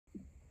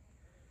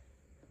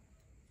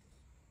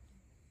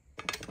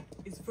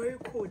very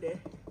cold, eh?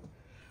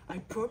 I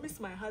promised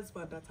my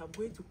husband that I'm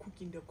going to cook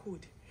in the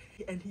cold.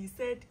 And he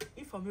said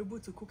if I'm able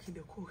to cook in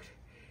the cold,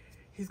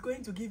 he's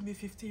going to give me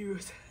 50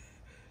 euros.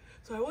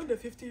 So I want the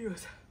 50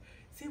 euros.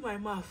 See my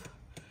mouth.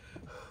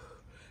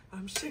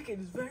 I'm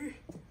shaking.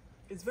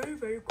 It's very,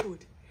 very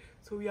cold.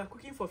 So we are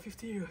cooking for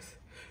 50 euros.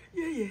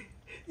 Yeah.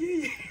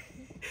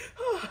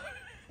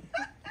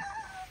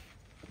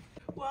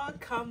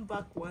 Welcome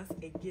back once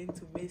again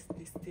to Miss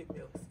Tasty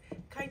Meals.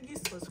 Kindly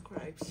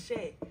subscribe,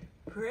 share,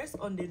 press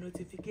on the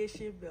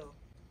notification bell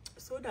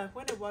so that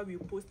whenever we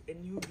post a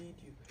new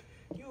video,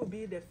 you will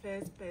be the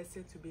first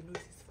person to be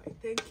notified.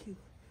 Thank you.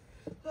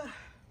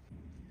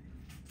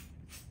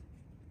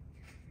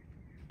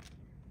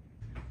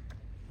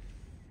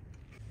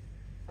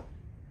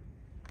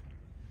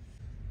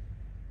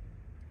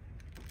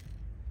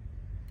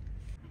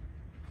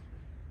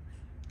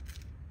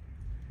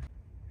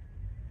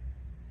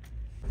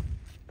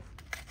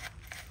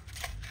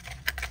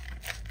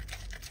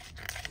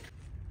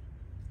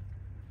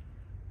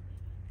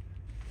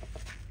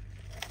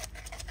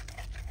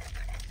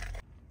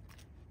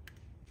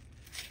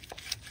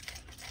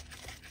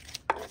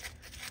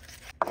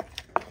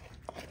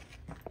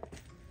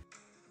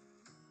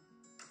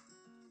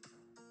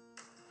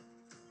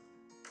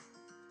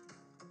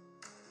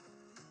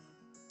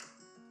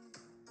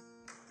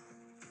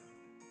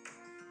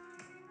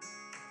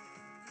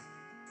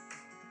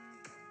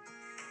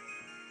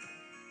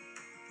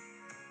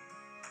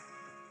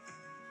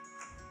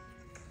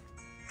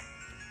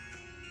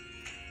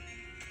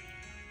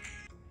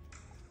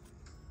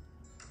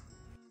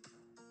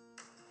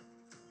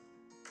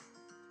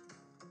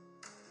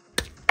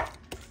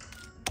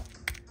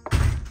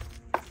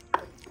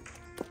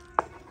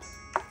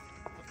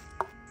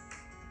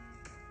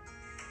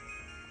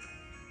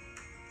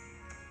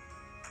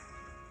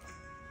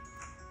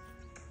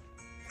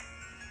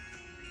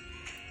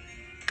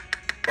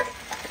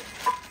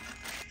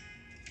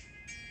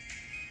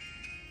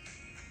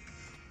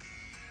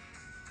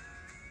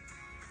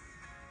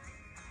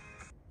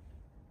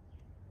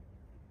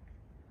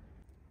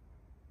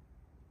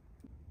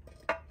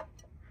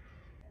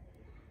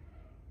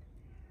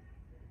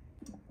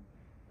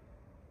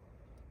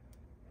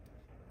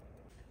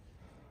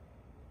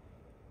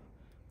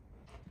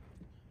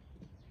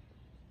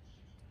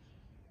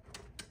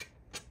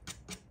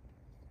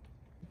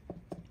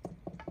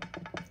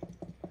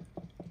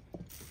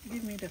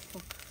 Give me the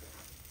fork.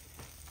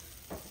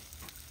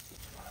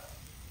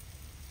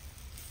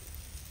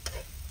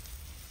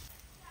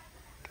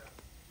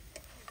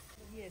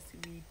 Yes,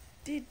 we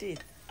did it.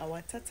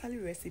 Our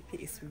TATALE recipe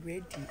is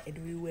ready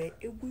and we were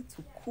able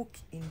to cook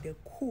in the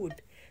cold.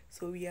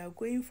 So we are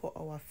going for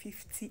our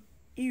 50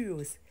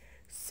 euros.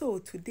 So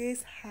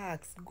today's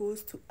hacks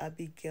goes to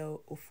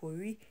Abigail,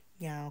 Ofori,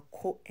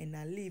 Nyako, and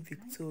Ali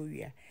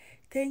Victoria.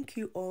 Thank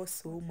you all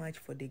so much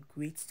for the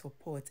great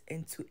support,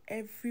 and to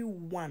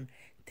everyone,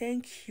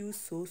 thank you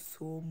so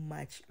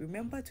much.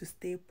 Remember to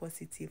stay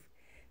positive,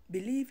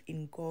 believe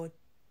in God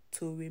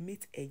till we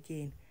meet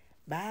again.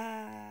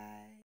 Bye.